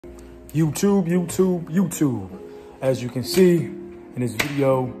YouTube. As you can see in this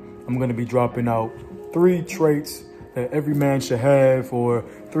video, I'm gonna be dropping out 3 traits that every man should have, or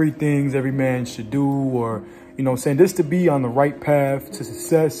 3 things every man should do, or, you know, saying this to be on the right path to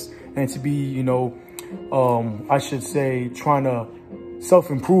success and to be, you know, I should say trying to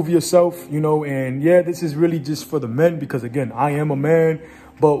self-improve yourself, you know. And yeah, this is really just for the men because again, I am a man,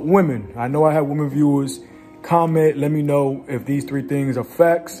 but women, I know I have women viewers. Comment, let me know if these 3 things are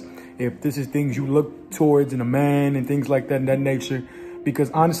facts, if this is things you look towards in a man and things like that in that nature.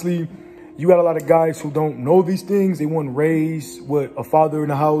 Because honestly, you got a lot of guys who don't know these things. They weren't raised with a father in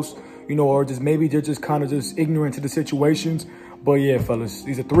the house, you know, or just maybe they're just kind of just ignorant to the situations. But yeah, fellas,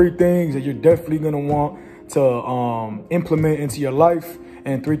 these are 3 things that you're definitely going to want to implement into your life,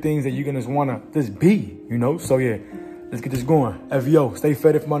 and 3 things that you're going to want to just be, you know. So yeah, let's get this going. FVO, stay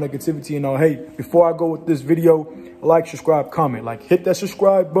fed from my negativity. And hey, before I go with this video, like, subscribe, comment. Like, hit that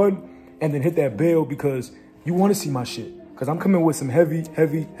subscribe button and then hit that bell because you want to see my shit. Because I'm coming with some heavy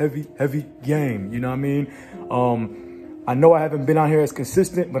game. You know what I mean? I know I haven't been out here as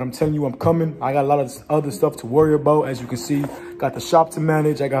consistent, but I'm telling you I'm coming. I got a lot of other stuff to worry about. As you can see, got the shop to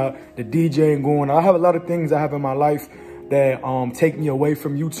manage. I got the DJing going. I have a lot of things I have in my life that take me away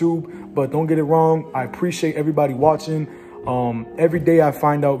from YouTube. But don't get it wrong, I appreciate everybody watching. Every day I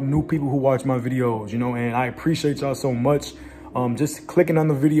find out new people who watch my videos, you know, and I appreciate y'all so much. Just clicking on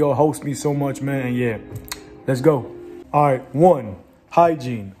the video helps me so much, man. And yeah, let's go. All right, 1,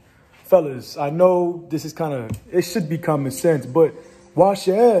 hygiene. Fellas, I know this is it should be common sense, but wash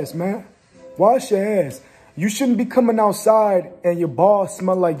your ass, man. Wash your ass. You shouldn't be coming outside and your balls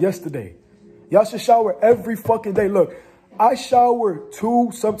smell like yesterday. Y'all should shower every fucking day. Look, I shower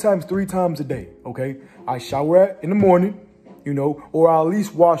 2, sometimes 3 times a day, okay? I shower in the morning, you know, or I'll at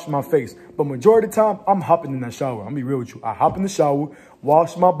least wash my face. But majority of the time, I'm hopping in that shower. I'm gonna be real with you. I hop in the shower,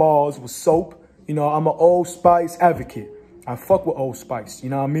 wash my balls with soap. You know, I'm an Old Spice advocate. I fuck with Old Spice, you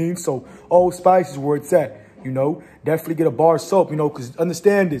know what I mean? So Old Spice is where it's at, you know? Definitely get a bar of soap, you know, because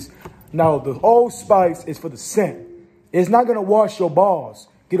understand this. Now, the Old Spice is for the scent. It's not gonna wash your balls.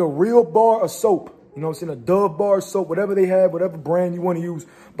 Get a real bar of soap. You know what I'm saying? A Dove bar of soap, whatever they have, whatever brand you want to use,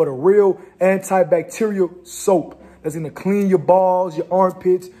 but a real antibacterial soap that's going to clean your balls, your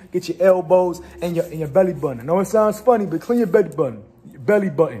armpits, get your elbows, and your belly button. I know it sounds funny, but clean your belly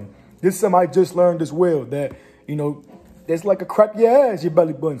button. This is something I just learned as well, that, you know, there's like a crack your ass, your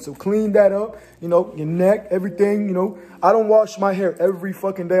belly button. So clean that up, you know, your neck, everything, you know. I don't wash my hair every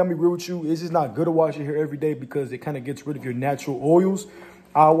fucking day. I'm going to be real with you. It's just not good to wash your hair every day because it kind of gets rid of your natural oils.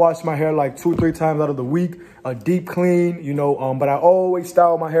 I wash my hair like 2 or 3 times out of the week, a deep clean, you know, but I always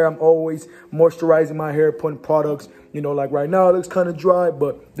style my hair. I'm always moisturizing my hair, putting products, you know, like right now it looks kind of dry,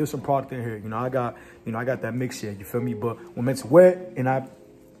 but there's some product in here. You know, I got that mix here, you feel me? But when it's wet and I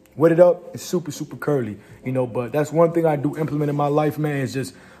wet it up, it's super curly, you know. But that's one thing I do implement in my life, man, is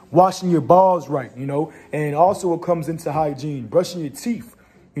just washing your balls right, you know. And also it comes into hygiene, brushing your teeth,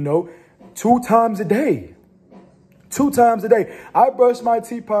 you know, 2 times a day. 2 times a day. I brush my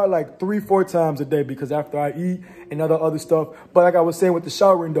teeth probably like 3-4 times a day because after I eat and other stuff. But like I was saying with the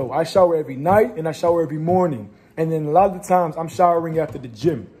showering though, I shower every night and I shower every morning. And then a lot of the times I'm showering after the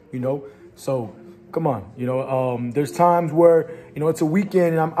gym, you know. So come on, you know, there's times where, you know, it's a weekend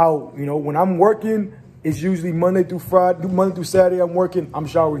and I'm out. You know, when I'm working, it's usually Monday through Saturday I'm working. I'm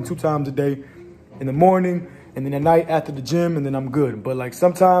showering 2 times a day, in the morning and then at night after the gym, and then I'm good. But like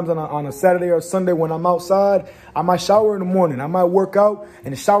sometimes on a Saturday or Sunday when I'm outside, I might shower in the morning. I might work out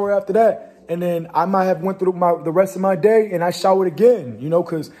and shower after that. And then I might have went through the rest of my day and I showered again, you know,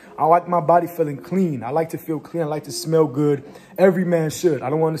 because I like my body feeling clean. I like to feel clean. I like to smell good. Every man should. I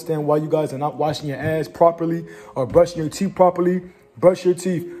don't understand why you guys are not washing your ass properly or brushing your teeth properly. Brush your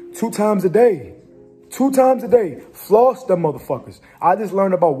teeth 2 times a day. 2 times a day. Floss them motherfuckers. I just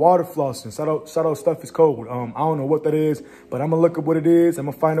learned about water flossing. Shout out Stuff is Cold. I don't know what that is, but I'm going to look up what it is. I'm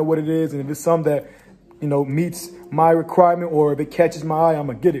going to find out what it is. And if it's something that, you know, meets my requirement or if it catches my eye, I'm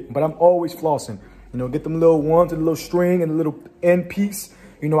going to get it. But I'm always flossing. You know, get them little ones, a little string and a little end piece.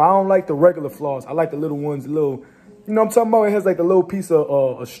 You know, I don't like the regular floss. I like the little ones, the little, you know what I'm talking about? It has like a little piece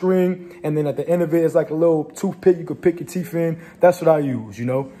of a string. And then at the end of it, it's like a little toothpick you could pick your teeth in. That's what I use, you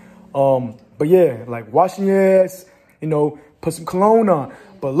know. But yeah, like washing your ass, you know, put some cologne on.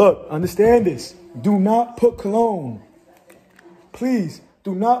 But look, understand this. Do not put cologne. Please,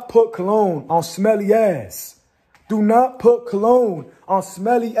 do not put cologne on smelly ass. Do not put cologne on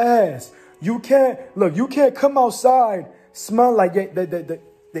smelly ass. You can't come outside, smell like the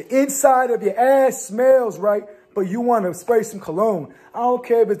inside of your ass smells right, but you want to spray some cologne. I don't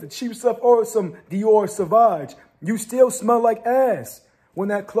care if it's the cheap stuff or some Dior Sauvage. You still smell like ass. When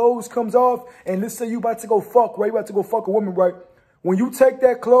that clothes comes off, and let's say you about to go fuck, right? You about to go fuck a woman, right? When you take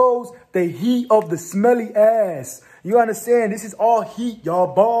that clothes, the heat of the smelly ass, you understand? This is all heat,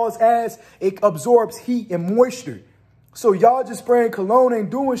 y'all. Balls, ass, it absorbs heat and moisture. So y'all just spraying cologne ain't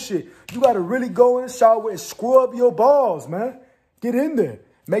doing shit. You got to really go in the shower and scrub your balls, man. Get in there.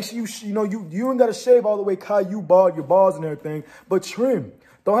 Make sure you ain't got to shave all the way Caillou bald, your balls and everything, but trim.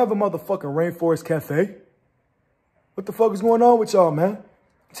 Don't have a motherfucking Rainforest Cafe. What the fuck is going on with y'all, man?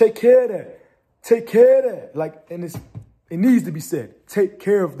 Take care of that. Take care of that. Like, and it needs to be said. Take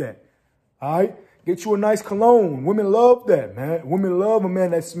care of that. All right? Get you a nice cologne. Women love that, man. Women love a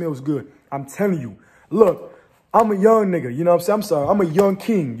man that smells good. I'm telling you. Look, I'm a young nigga. You know what I'm saying? I'm sorry. I'm a young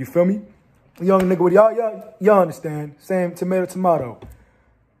king. You feel me? A young nigga with y'all understand. Same tomato.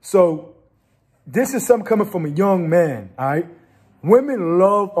 So this is something coming from a young man, all right? Women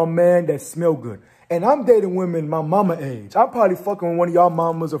love a man that smell good. And I'm dating women my mama age. I'm probably fucking with one of y'all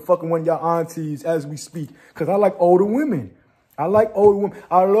mamas or fucking one of y'all aunties as we speak. Because I like older women. I like older women.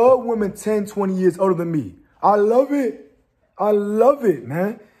 I love women 10, 20 years older than me. I love it. I love it,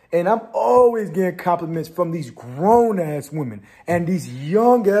 man. And I'm always getting compliments from these grown-ass women and these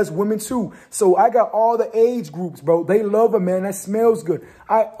young-ass women, too. So I got all the age groups, bro. They love a man that smells good.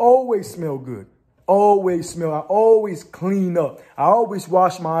 I always smell good. Always smell. I always clean up. I always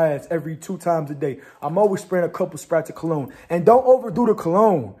wash my ass every 2 times a day. I'm always spraying a couple sprats of cologne. And don't overdo the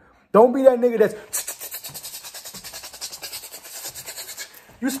cologne. Don't be that nigga that's...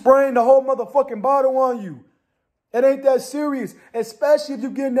 You spraying the whole motherfucking bottle on you. It ain't that serious, especially if you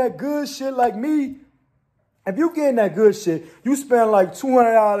getting that good shit like me. If you getting that good shit, you spend like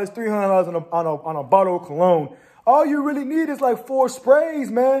 $200, $300 on a bottle of cologne. All you really need is like 4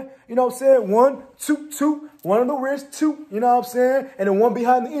 sprays, man. You know what I'm saying? 1, 2, 1 on the wrist, 2, you know what I'm saying? And then 1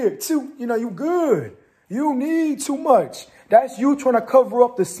 behind the ear, 2, you know, you good. You need too much. That's you trying to cover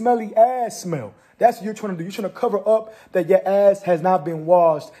up the smelly ass smell. That's what you're trying to do. You're trying to cover up that your ass has not been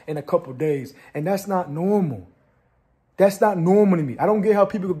washed in a couple days. And that's not normal. That's not normal to me. I don't get how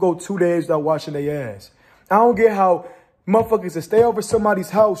people could go 2 days without washing their ass. I don't get how motherfuckers that stay over somebody's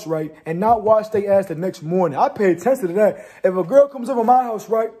house, right, and not wash their ass the next morning. I pay attention to that. If a girl comes over my house,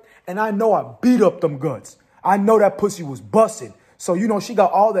 right, and I know I beat up them guts, I know that pussy was busting. So, you know, she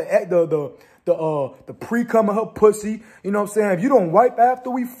got all the pre-cum in her pussy. You know what I'm saying? If you don't wipe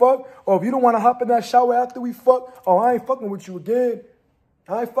after we fuck, or if you don't want to hop in that shower after we fuck, oh, I ain't fucking with you again.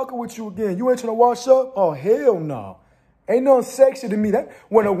 I ain't fucking with you again. You ain't trying to wash up? Oh, hell no. Ain't nothing sexy to me. That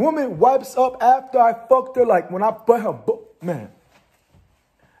when a woman wipes up after I fucked her, like when I put her, man,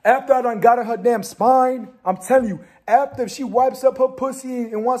 after I done got her damn spine, I'm telling you, after she wipes up her pussy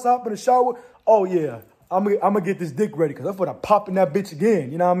and wants to hop in the shower, oh yeah, I'm gonna get this dick ready because I'm finna pop in that bitch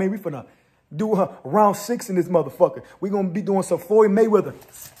again. You know what I mean? We finna do round 6 in this motherfucker. We gonna be doing some Floyd Mayweather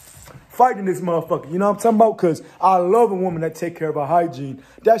fighting this motherfucker. You know what I'm talking about? Because I love a woman that take care of her hygiene.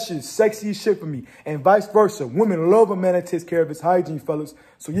 That shit's sexy as shit for me. And vice versa. Women love a man that takes care of his hygiene, fellas.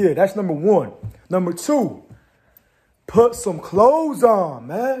 So yeah, that's number 1. Number 2, put some clothes on,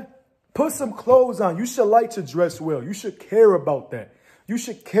 man. Put some clothes on. You should like to dress well. You should care about that. You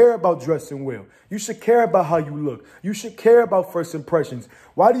should care about dressing well. You should care about how you look. You should care about first impressions.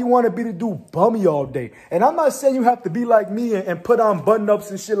 Why do you want to be the dude bummy all day? And I'm not saying you have to be like me and put on button-ups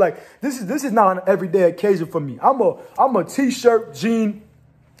and shit. Like this is not an everyday occasion for me. I'm a t-shirt, jean,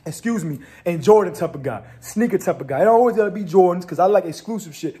 and Jordan type of guy, sneaker type of guy. I don't always gotta be Jordans because I like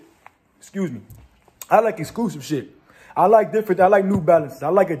exclusive shit. I like exclusive shit. I like New Balances. I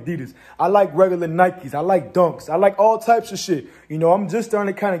like Adidas. I like regular Nikes. I like Dunks. I like all types of shit. You know, I'm just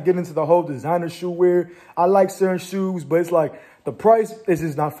starting to kind of get into the whole designer shoe wear. I like certain shoes, but it's like the price is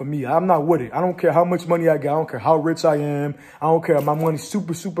just not for me. I'm not with it. I don't care how much money I got. I don't care how rich I am. I don't care if my money's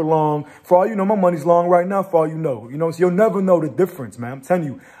super, super long. For all you know, my money's long right now, for all you know. You know, so you'll never know the difference, man. I'm telling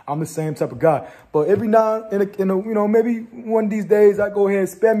you, I'm the same type of guy. But every now and then, you know, maybe one of these days, I go ahead and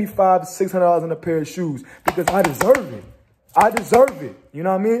spend me $500 to $600 on a pair of shoes because I deserve it. I deserve it. You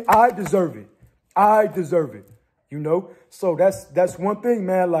know what I mean? I deserve it. I deserve it. You know? So that's one thing,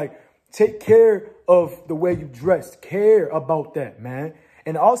 man. Like, take care of the way you dress. Care about that, man.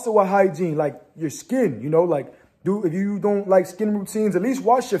 And also a hygiene, like your skin, you know, like if you don't like skin routines, at least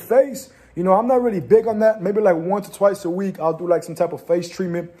wash your face. You know, I'm not really big on that. Maybe like once or twice a week, I'll do like some type of face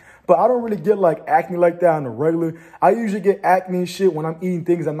treatment. But I don't really get like acne like that on the regular. I usually get acne and shit when I'm eating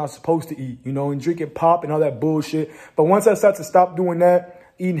things I'm not supposed to eat, you know, and drinking pop and all that bullshit. But once I start to stop doing that,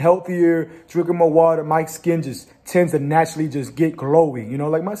 eating healthier, drinking more water, my skin just tends to naturally just get glowy. You know,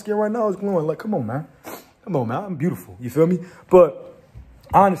 like my skin right now is glowing. Like, come on, man. Come on, man. I'm beautiful. You feel me? But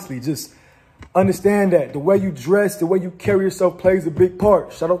honestly, just understand that the way you dress, the way you carry yourself plays a big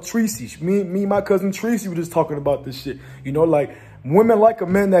part. Shout out Tracy. Me and my cousin Tracy were just talking about this shit. You know, like women like a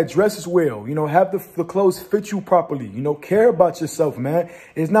man that dresses well, you know, have the clothes fit you properly, you know, care about yourself, man.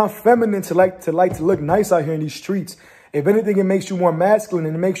 It's not feminine to like to look nice out here in these streets. If anything, it makes you more masculine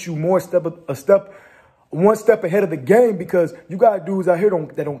and it makes you more one step ahead of the game, because you got dudes out here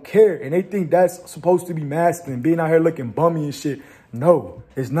that don't care and they think that's supposed to be masculine, being out here looking bummy and shit. No,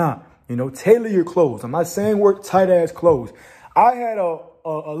 it's not. You know, tailor your clothes. I'm not saying wear tight ass clothes. I had a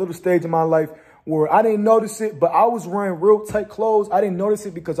little stage in my life where I didn't notice it, but I was wearing real tight clothes. I didn't notice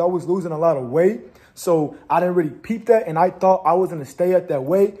it because I was losing a lot of weight. So I didn't really peep that. And I thought I was going to stay at that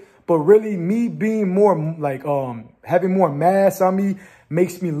weight. But really me being more like, having more mass on me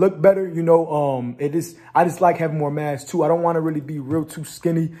makes me look better. You know, I just like having more mass too. I don't want to really be real too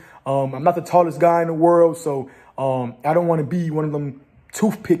skinny. I'm not the tallest guy in the world. So, I don't want to be one of them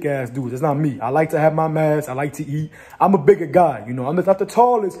toothpick ass dudes. It's not me. I like to have my mass. I like to eat. I'm a bigger guy. You know, I'm not the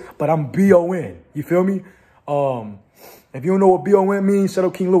tallest, but I'm B-O-N. You feel me? If you don't know what B-O-N means, shout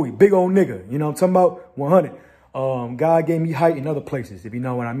out King Louis. Big old nigga. You know what I'm talking about? 100. God gave me height in other places, if you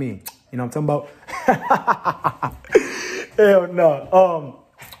know what I mean. You know what I'm talking about? Hell no.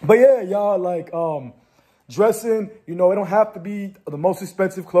 But yeah, y'all, like, dressing, you know, it don't have to be the most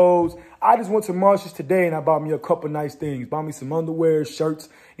expensive clothes. I just went to Marshalls today and I bought me a couple nice things. Bought me some underwear, shirts.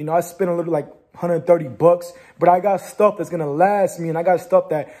 You know, I spent a little like 130 bucks, but I got stuff that's going to last me and I got stuff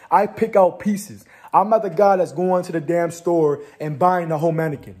that I pick out pieces. I'm not the guy that's going to the damn store and buying the whole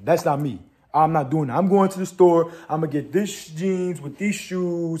mannequin. That's not me. I'm not doing that. I'm going to the store. I'm going to get this jeans with these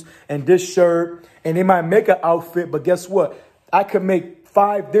shoes and this shirt. And they might make an outfit, but guess what? I could make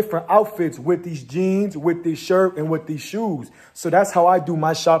 5 different outfits with these jeans, with this shirt, and with these shoes. So that's how I do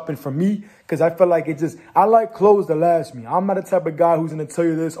my shopping for me, because I feel like I like clothes that last me. I'm not the type of guy who's going to tell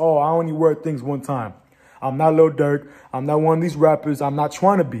you this, oh, I only wear things one time. I'm not Lil Durk. I'm not one of these rappers. I'm not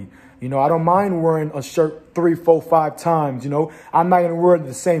trying to be. You know, I don't mind wearing a shirt 3, 4, 5 times, you know. I'm not going to wear it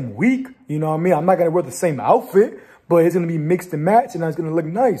the same week, you know what I mean? I'm not going to wear the same outfit, but it's going to be mixed and matched, and it's going to look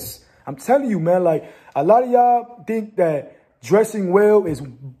nice. I'm telling you, man, like, a lot of y'all think that dressing well is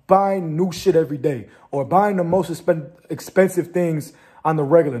buying new shit every day or buying the most expensive things on the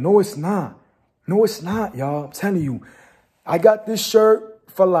regular. No, it's not. No, it's not, y'all. I'm telling you. I got this shirt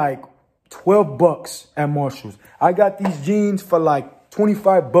for like 12 bucks at Marshalls. I got these jeans for like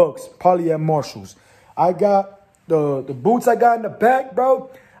 25 bucks, probably at Marshalls. I got the boots I got in the back,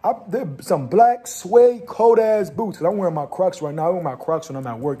 bro. They're some black suede cold ass boots. Cause I'm wearing my Crocs right now. I wear my Crocs when I'm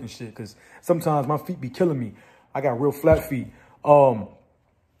at work and shit. Cause sometimes my feet be killing me. I got real flat feet.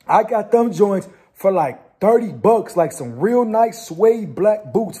 I got them joints for like 30 bucks, like some real nice suede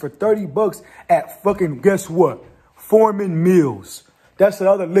black boots for 30 bucks at fucking, guess what? Foreman Mills. That's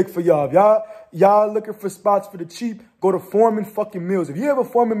another lick for y'all. If y'all looking for spots for the cheap, go to Foreman fucking Mills. If you have a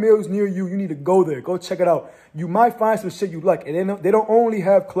Foreman Mills near you, you need to go there. Go check it out. You might find some shit you like. And they don't only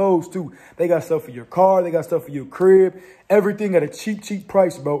have clothes too. They got stuff for your car. They got stuff for your crib. Everything at a cheap, cheap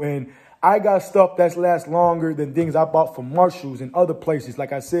price, bro. And I got stuff that lasts longer than things I bought from Marshalls and other places.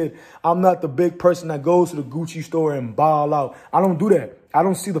 Like I said, I'm not the big person that goes to the Gucci store and ball out. I don't do that. I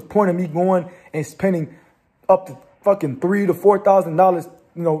don't see the point of me going and spending up to fucking $3,000 to $4,000,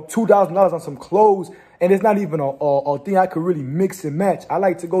 you know, $2,000 on some clothes. And it's not even a thing I could really mix and match. I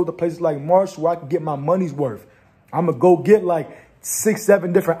like to go to places like Marshall where I can get my money's worth. I'm going to go get like 6,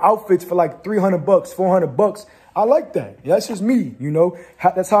 7 different outfits for like 300 bucks, 400 bucks. I like that. Yeah, that's just me, you know.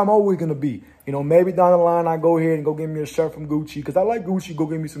 That's how I'm always going to be. You know, maybe down the line, I go ahead and go get me a shirt from Gucci because I like Gucci. Go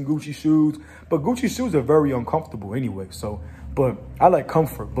get me some Gucci shoes. But Gucci shoes are very uncomfortable anyway. So, but I like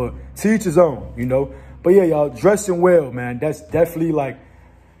comfort. But to each his own, you know. But yeah, y'all, dressing well, man. That's definitely like,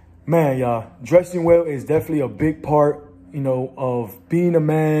 man, y'all, dressing well is definitely a big part, you know, of being a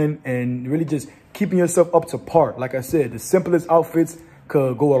man and really just keeping yourself up to par. Like I said, the simplest outfits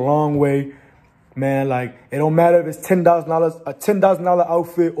could go a long way. Man, like, it don't matter if it's $10,000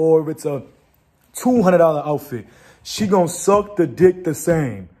 outfit or if it's a $200 outfit. She gonna suck the dick the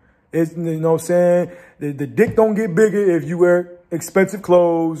same. It's, you know what I'm saying? The dick don't get bigger if you wear expensive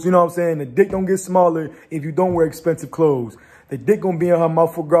clothes. You know what I'm saying? The dick don't get smaller if you don't wear expensive clothes. The dick gonna be in her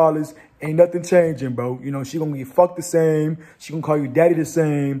mouth regardless. Ain't nothing changing, bro. You know, she gonna get fucked the same. She gonna call you daddy the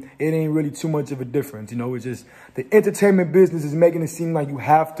same. It ain't really too much of a difference. You know, it's just the entertainment business is making it seem like you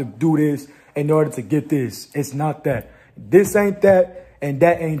have to do this in order to get this. It's not that. This ain't that, and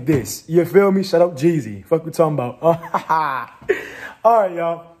that ain't this. You feel me? Shout out Jeezy. Fuck we talking about. All right,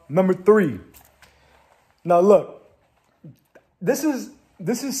 y'all. Number 3. Now, look. This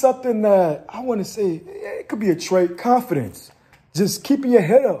is something that I want to say, it could be a trait. Confidence. Just keeping your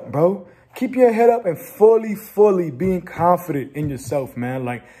head up, bro. keep your head up and fully being confident in yourself, man.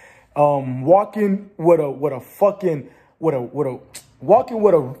 Like, walking with a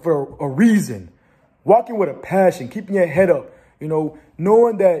reason, walking with a passion, keeping your head up, you know,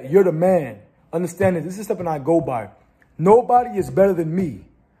 knowing that you're the man. Understanding this is something I go by. Nobody is better than me,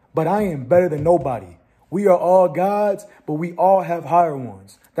 but I am better than nobody. We are all gods, but we all have higher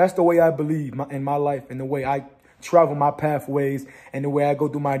ones. That's the way I believe in my life and the way I travel my pathways and the way I go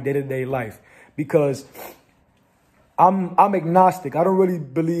through my day-to-day life. Because I'm agnostic. I don't really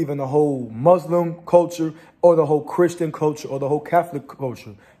believe in the whole Muslim culture or the whole Christian culture or the whole Catholic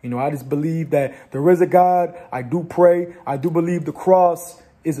culture. You know, I just believe that there is a God. I do pray. I do believe the cross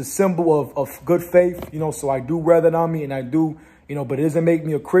is a symbol of good faith, you know, so I do wear that on me, and I do, you know, but it doesn't make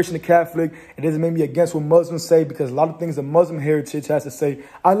me a Christian or Catholic. It doesn't make me against what Muslims say, because a lot of things the Muslim heritage has to say,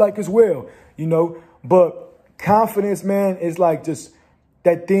 I like as well, you know. But confidence, man, is like just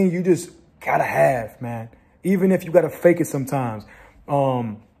that thing you just gotta have, man. Even if you gotta fake it sometimes.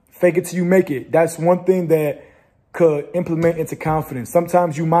 Fake it till you make it. That's one thing that could implement into confidence.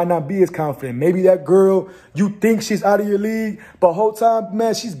 Sometimes you might not be as confident. Maybe that girl, you think she's out of your league, but whole time,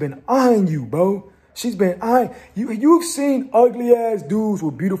 man, she's been eyeing you, bro. She's been eyeing you. You've seen ugly ass dudes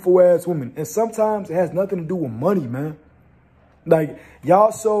with beautiful ass women, and sometimes it has nothing to do with money, man. Like,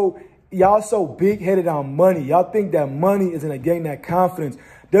 y'all so big headed on money. Y'all think that money is gonna gain that confidence.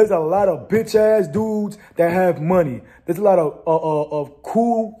 There's a lot of bitch ass dudes that have money. There's a lot of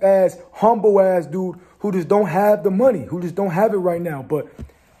cool ass, humble ass dude who just don't have the money, who just don't have it right now, but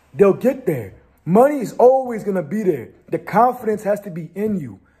they'll get there. Money is always going to be there. The confidence has to be in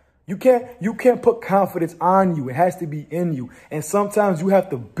you. You can't put confidence on you. It has to be in you. And sometimes you have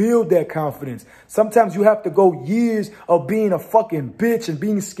to build that confidence. Sometimes you have to go years of being a fucking bitch and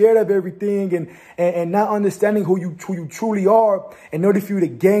being scared of everything and not understanding who you truly are in order for you to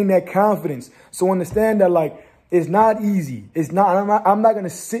gain that confidence. So understand that, like, it's not easy. It's not. I'm not going to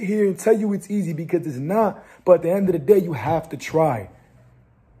sit here and tell you it's easy, because it's not. But at the end of the day, you have to try.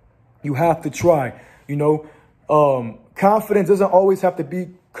 You have to try. You know, confidence doesn't always have to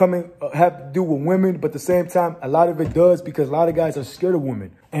have to do with women. But at the same time, a lot of it does, because a lot of guys are scared of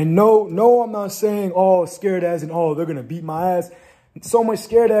women. And no, I'm not saying, oh, scared as in, oh, they're going to beat my ass. So much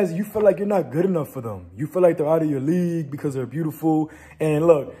scared as you feel like you're not good enough for them. You feel like they're out of your league because they're beautiful. And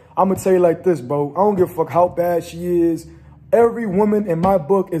look, I'm going to tell you like this, bro. I don't give a fuck how bad she is. Every woman in my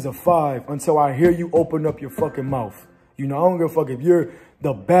book is a 5 until I hear you open up your fucking mouth. You know, I don't give a fuck if you're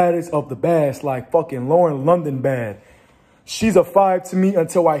the baddest of the baddest, like fucking Lauren London bad. She's a 5 to me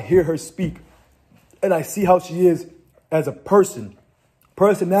until I hear her speak and I see how she is as a person.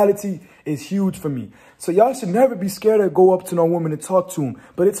 Personality is huge for me. So y'all should never be scared to go up to no woman and talk to him.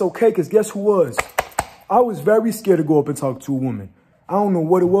 But it's okay, because guess who was? I was very scared to go up and talk to a woman. I don't know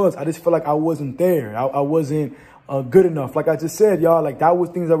what it was. I just feel like I wasn't there. I wasn't good enough. Like I just said, y'all, like that was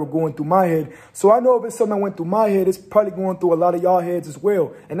things that were going through my head. So I know if it's something that went through my head, it's probably going through a lot of y'all heads as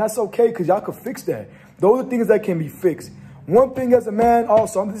well. And that's okay, because y'all could fix that. Those are things that can be fixed. One thing as a man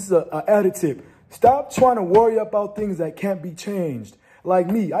also, this is an added tip. Stop trying to worry about things that can't be changed. Like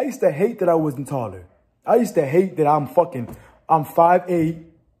me, I used to hate that I wasn't taller. I used to hate that I'm 5'8",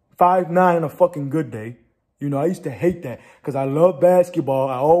 5'9" on a fucking good day. You know, I used to hate that because I love basketball.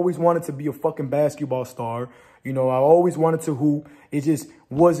 I always wanted to be a fucking basketball star. You know, I always wanted to hoop. It just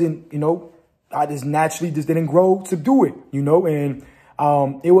wasn't, you know, I just naturally just didn't grow to do it, you know, and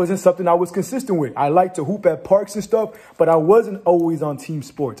it wasn't something I was consistent with. I liked to hoop at parks and stuff, but I wasn't always on team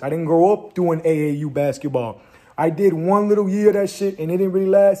sports. I didn't grow up doing AAU basketball. I did one little year of that shit, and it didn't really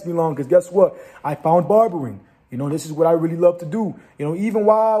last me long, because guess what? I found barbering. You know, this is what I really love to do. You know, even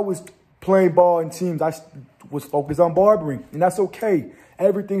while I was playing ball in teams, I was focused on barbering, and that's okay.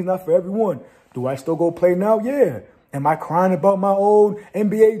 Everything's not for everyone. Do I still go play now? Yeah. Am I crying about my old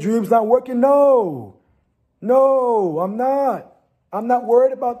NBA dreams not working? No. No, I'm not. I'm not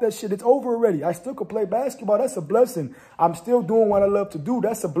worried about that shit. It's over already. I still could play basketball. That's a blessing. I'm still doing what I love to do.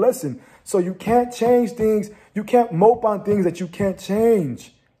 That's a blessing. So you can't change things. You can't mope on things that you can't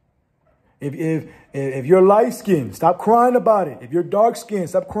change. If you're light skinned, stop crying about it. If you're dark skinned,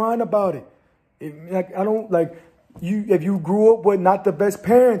 stop crying about it. If you grew up with not the best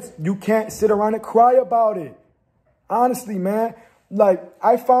parents, you can't sit around and cry about it. Honestly, man, like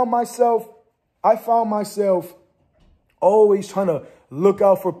I found myself always trying to look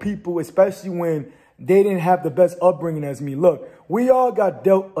out for people, especially when they didn't have the best upbringing as me. Look, we all got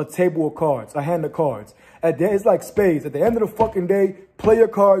dealt a table of cards, a hand of cards. It's like spades. At the end of the fucking day, play your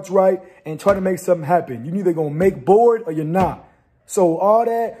cards right and try to make something happen. You're either going to make board or you're not. So all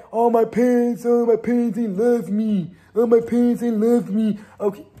that, my parents ain't love me. My parents ain't love me.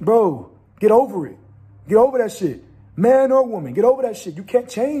 Okay, bro, Get over it. Get over that shit. Man or woman, get over that shit. You can't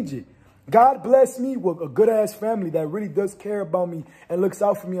change it. God bless me with a good-ass family that really does care about me and looks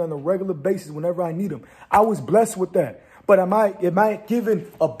out for me on a regular basis whenever I need them. I was blessed with that. But am I giving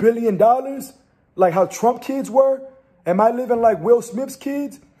 $1 billion like how Trump kids were? Am I living like Will Smith's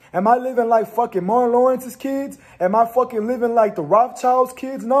kids? Am I living like fucking Martin Lawrence's kids? Am I fucking living like the Rothschilds'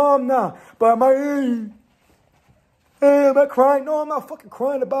 kids? No, I'm not. But am I crying? No, I'm not fucking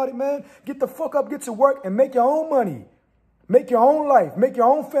crying about it, man. Get the fuck up, get to work, and make your own money. Make your own life. Make your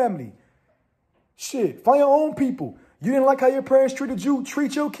own family. Shit, find your own people. You didn't like how your parents treated you?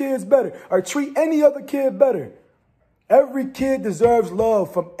 Treat your kids better. Or treat any other kid better. Every kid deserves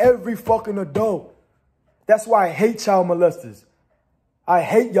love from every fucking adult. That's why I hate child molesters. I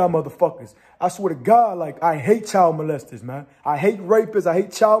hate y'all motherfuckers. I swear to God, like, I hate child molesters, man. I hate rapists. I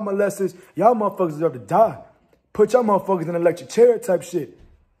hate child molesters. Y'all motherfuckers deserve to die. Put y'all motherfuckers in an electric chair type shit.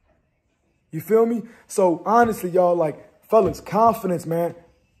 You feel me? So, honestly, y'all, like, fellas, confidence, man.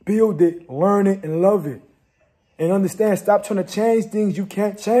 Build it, learn it, and love it. And understand, stop trying to change things you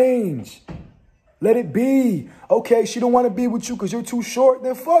can't change. Let it be. Okay, she don't want to be with you because you're too short,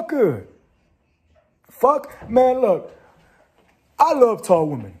 then fuck her. Fuck, man, look. I love tall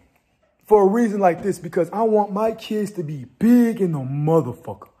women for a reason like this because I want my kids to be big in the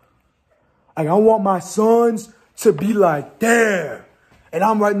motherfucker. Like, I want my sons to be like, there. And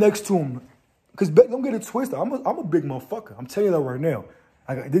I'm right next to them. Because don't get it twisted. I'm a big motherfucker. I'm telling you that right now.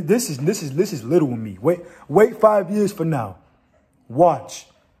 Like, this is little with me. Wait 5 years from now. Watch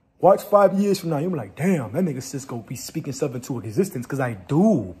 5 years from now. You'll be like, damn, that nigga Cisco be speaking stuff into existence. Because I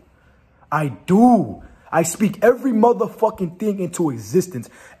do. I speak every motherfucking thing into existence.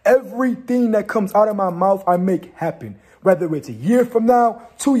 Everything that comes out of my mouth, I make happen. Whether it's a year from now,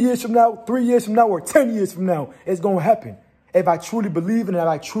 2 years from now, 3 years from now, or 10 years from now, it's going to happen. If I truly believe in it, if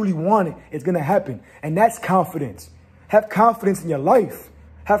I truly want it, it's going to happen. And that's confidence. Have confidence in your life.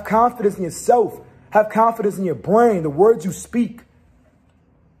 Have confidence in yourself. Have confidence in your brain, the words you speak.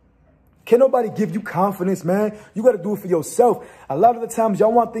 Can't nobody give you confidence, man. You got to do it for yourself. A lot of the times,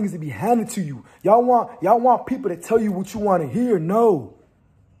 y'all want things to be handed to you. Y'all want people to tell you what you want to hear. No.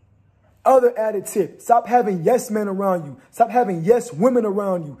 Other added tip, stop having yes men around you. Stop having yes women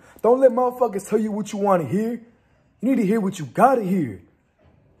around you. Don't let motherfuckers tell you what you want to hear. You need to hear what you got to hear.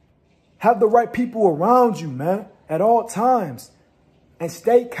 Have the right people around you, man, at all times. And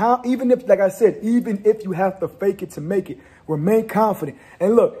stay calm, even if, like I said, even if you have to fake it to make it, remain confident.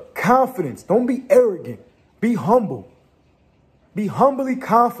 And look, confidence, don't be arrogant. Be humble. Be humbly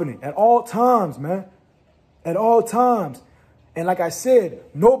confident at all times, man. At all times. And like I said,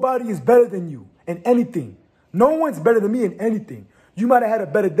 nobody is better than you in anything. No one's better than me in anything. You might have had a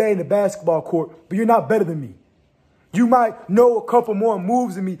better day in the basketball court, but you're not better than me. You might know a couple more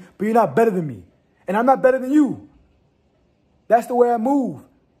moves than me, but you're not better than me. And I'm not better than you. That's the way I move.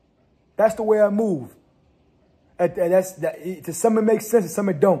 That's the way I move. To some it makes sense, to some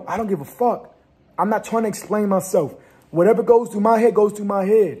it don't. I don't give a fuck. I'm not trying to explain myself. Whatever goes through my head goes through my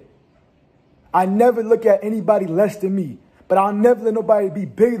head. I never look at anybody less than me. But I'll never let nobody be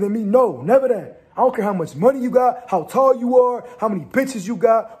bigger than me. No, never that. I don't care how much money you got, how tall you are, how many bitches you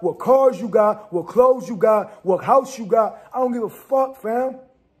got, what cars you got, what clothes you got, what house you got. I don't give a fuck, fam.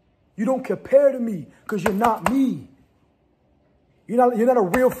 You don't compare to me because you're not me. You're not a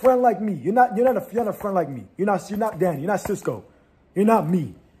real friend like me. You're not a friend like me. You're not Danny. You're not Cisco. You're not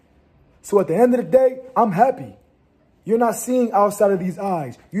me. So at the end of the day, I'm happy. You're not seeing outside of these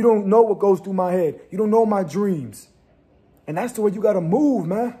eyes. You don't know what goes through my head. You don't know my dreams. And that's the way you got to move,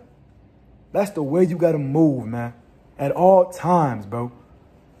 man. That's the way you got to move, man. At all times, bro.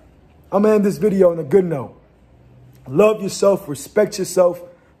 I'm going to end this video on a good note. Love yourself. Respect yourself.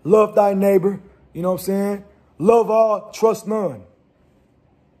 Love thy neighbor. You know what I'm saying? Love all. Trust none.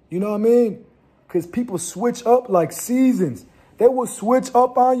 You know what I mean? Because people switch up like seasons. They will switch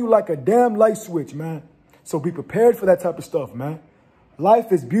up on you like a damn light switch, man. So be prepared for that type of stuff, man.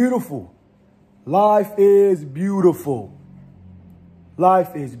 Life is beautiful. Life is beautiful.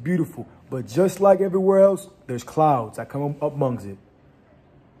 Life is beautiful. But just like everywhere else, there's clouds that come up amongst it.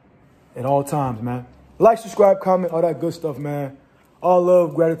 At all times, man. Like, subscribe, comment, all that good stuff, man. All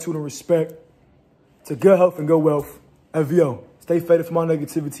love, gratitude, and respect. To good health and good wealth. FVO. Stay faded from all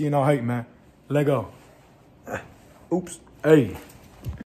negativity and all hate, man. Let go. Oops. Hey.